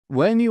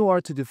when you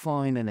are to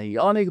define an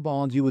ionic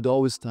bond, you would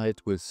always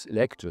start with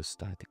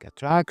electrostatic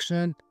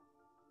attraction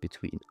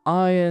between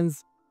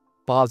ions,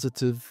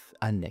 positive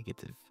and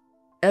negative.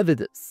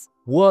 Evidence.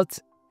 What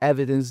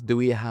evidence do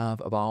we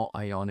have about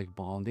ionic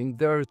bonding?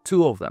 There are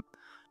two of them.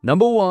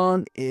 Number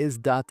one is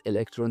that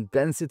electron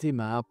density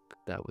map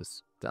that I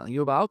was telling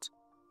you about.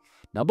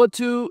 Number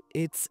two,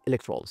 it's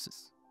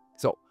electrolysis.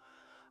 So,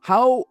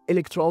 how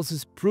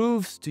electrolysis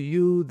proves to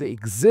you the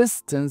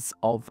existence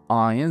of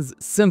ions?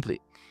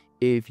 Simply,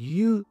 if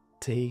you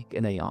take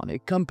an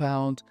ionic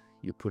compound,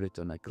 you put it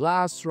on a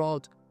glass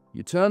rod,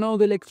 you turn on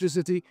the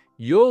electricity,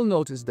 you'll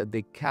notice that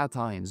the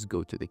cations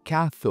go to the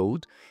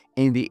cathode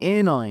and the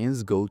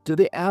anions go to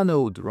the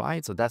anode,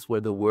 right? So that's where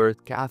the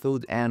word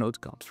cathode, anode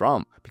comes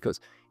from,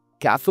 because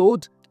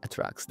cathode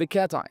attracts the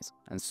cations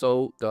and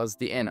so does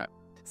the anode.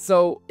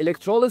 So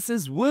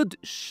electrolysis would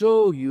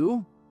show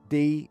you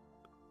the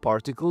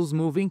particles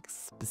moving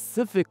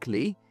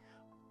specifically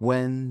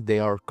when they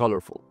are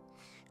colorful.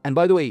 And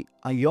by the way,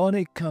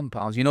 ionic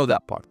compounds, you know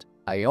that part.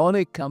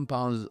 Ionic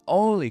compounds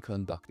only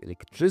conduct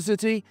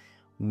electricity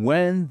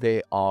when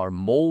they are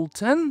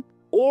molten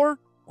or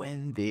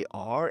when they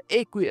are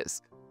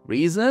aqueous.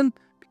 Reason?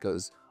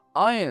 Because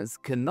ions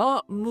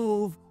cannot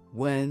move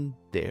when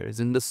they're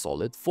in the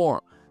solid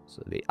form.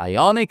 So the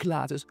ionic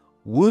lattice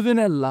wouldn't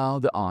allow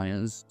the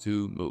ions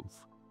to move.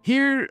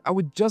 Here, I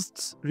would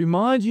just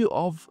remind you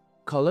of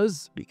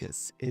colors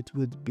because it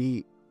would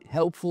be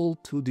helpful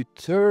to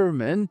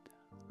determine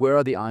where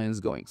are the ions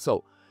going.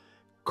 So,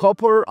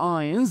 copper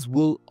ions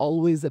will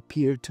always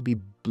appear to be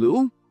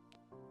blue.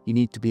 You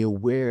need to be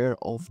aware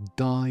of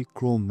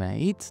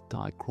dichromate.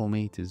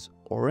 Dichromate is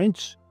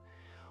orange.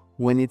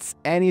 When it's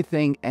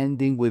anything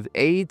ending with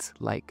 8,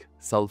 like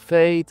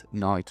sulfate,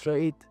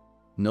 nitrate,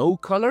 no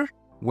color.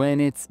 When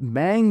it's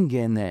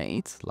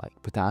manganate, like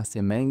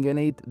potassium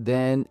manganate,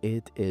 then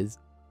it is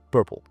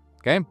purple,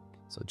 okay?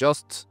 So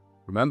just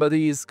remember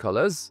these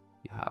colors.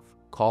 You have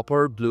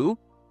copper, blue,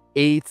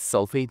 8,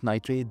 sulfate,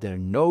 nitrate, they're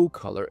no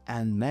color,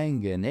 and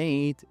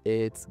manganate,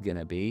 it's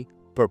gonna be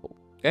purple,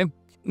 okay?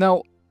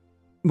 Now,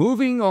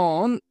 moving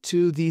on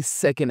to the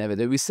second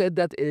evidence, we said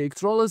that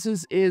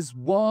electrolysis is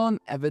one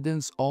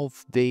evidence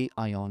of the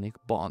ionic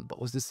bond.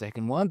 What was the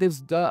second one?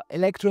 There's the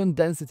electron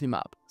density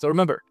map. So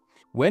remember,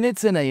 when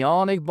it's an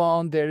ionic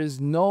bond, there is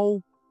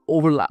no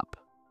overlap.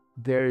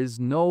 There is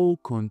no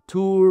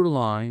contour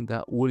line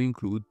that will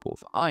include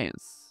both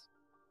ions.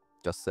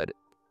 Just said it.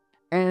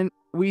 And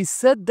we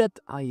said that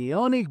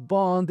ionic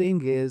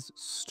bonding is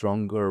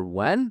stronger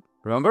when,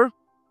 remember,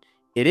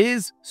 it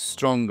is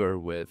stronger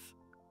with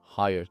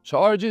higher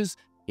charges.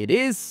 It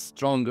is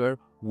stronger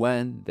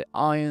when the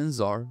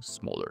ions are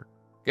smaller.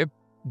 Okay.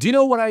 Do you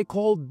know what I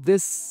call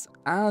this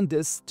and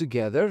this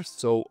together?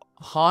 So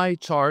high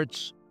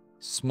charge,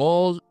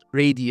 small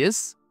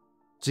radius.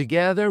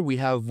 Together we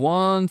have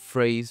one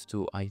phrase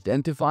to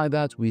identify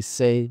that. We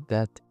say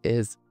that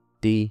is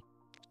the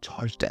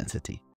charge density.